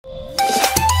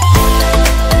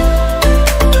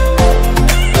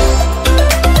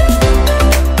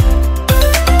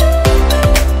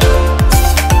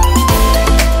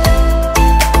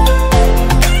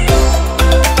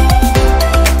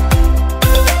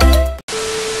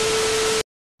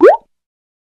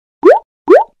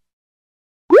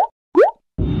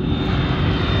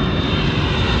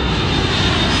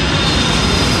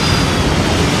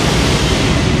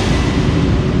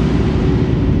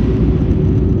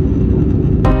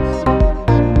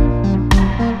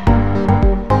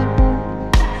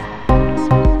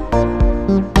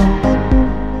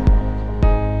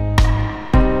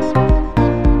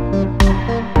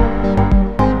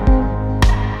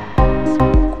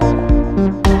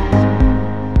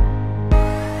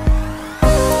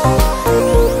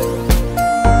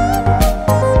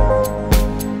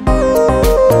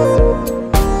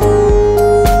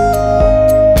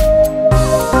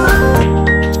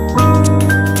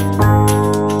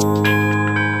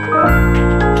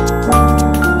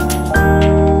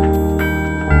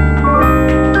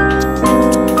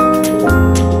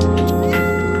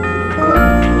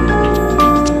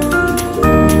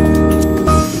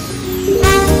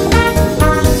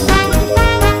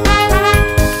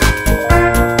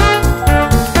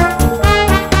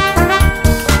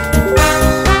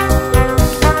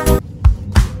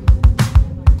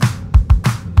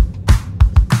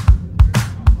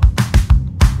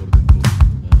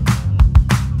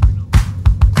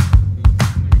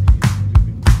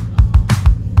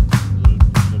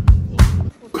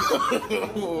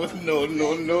No,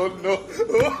 no, no, no.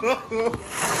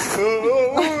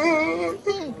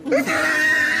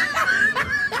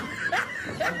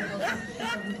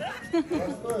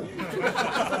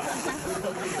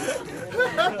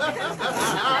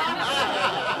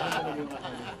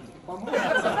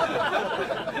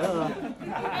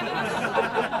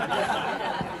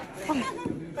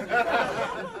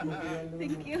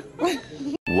 Thank you.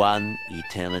 One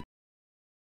eternity.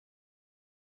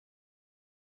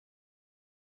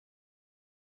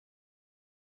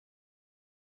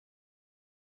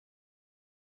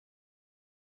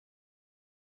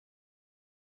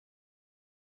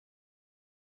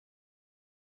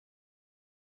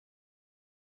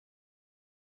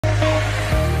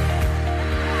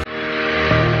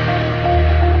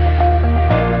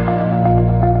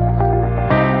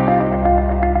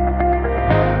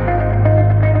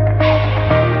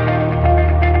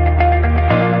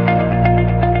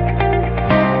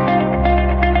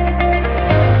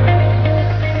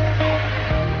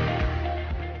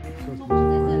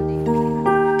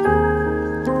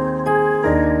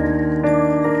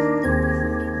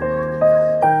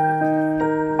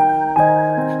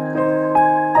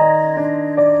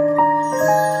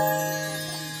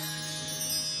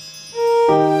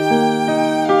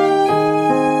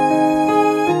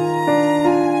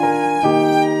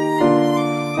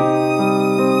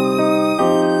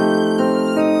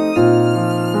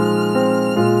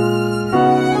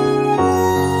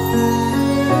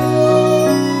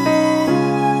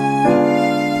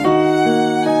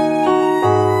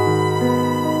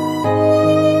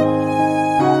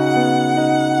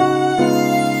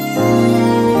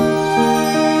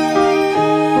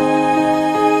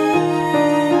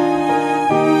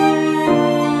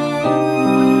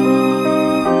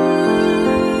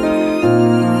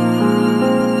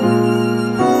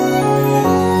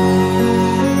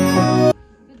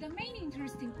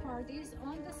 Is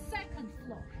on the second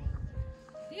floor.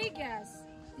 Hey guys,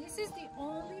 this is the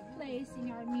only place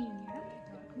in Armenia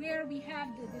where we have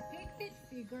the depicted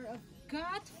figure of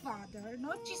God Father,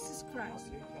 not Jesus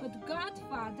Christ, but God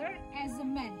Father as a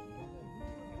man.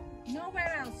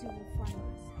 Nowhere else you will find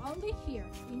this, only here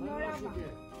in Norava.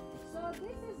 So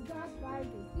this is God Father,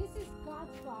 this is God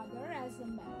Father as a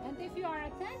man. And if you are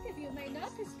attentive, you may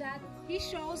notice that he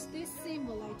shows this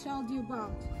symbol I told you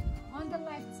about on the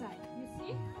left side. You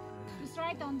see? It's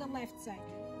right on the left side.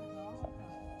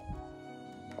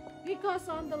 Because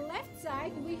on the left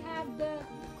side we have the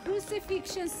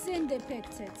crucifixion scene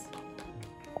depicted.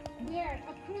 There,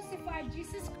 a crucified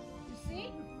Jesus, you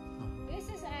see? This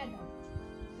is Adam,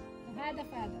 the head of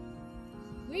Adam.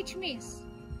 Which means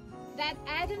that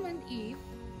Adam and Eve,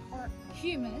 or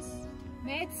humans,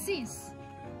 made sins.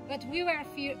 But we were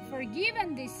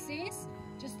forgiven these sins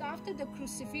just after the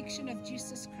crucifixion of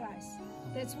Jesus Christ.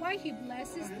 That's why he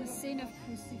blesses the sin of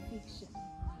crucifixion.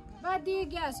 But dear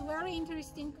guys, very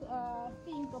interesting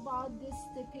thing about this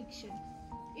depiction.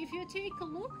 If you take a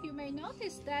look, you may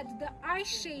notice that the eye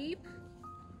shape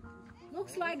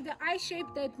looks like the eye shape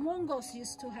that Mongols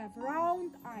used to have,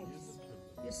 round eyes.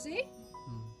 You see?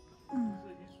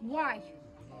 Why?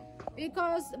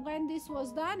 Because when this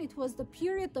was done, it was the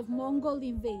period of Mongol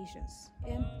invasions.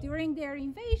 And during their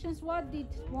invasions, what did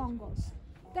Mongols?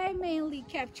 They mainly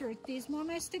captured these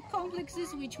monastic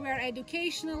complexes, which were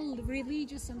educational,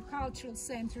 religious, and cultural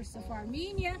centers of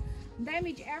Armenia,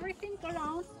 damaged everything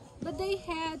around, but they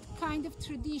had kind of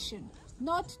tradition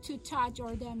not to touch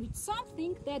or damage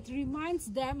something that reminds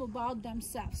them about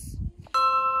themselves.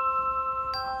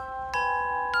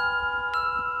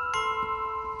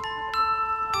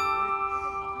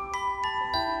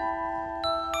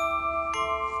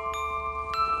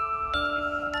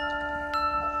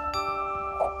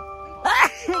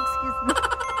 Excuse me.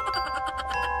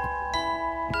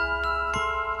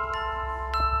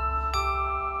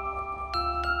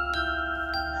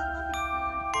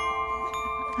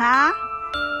 Hả?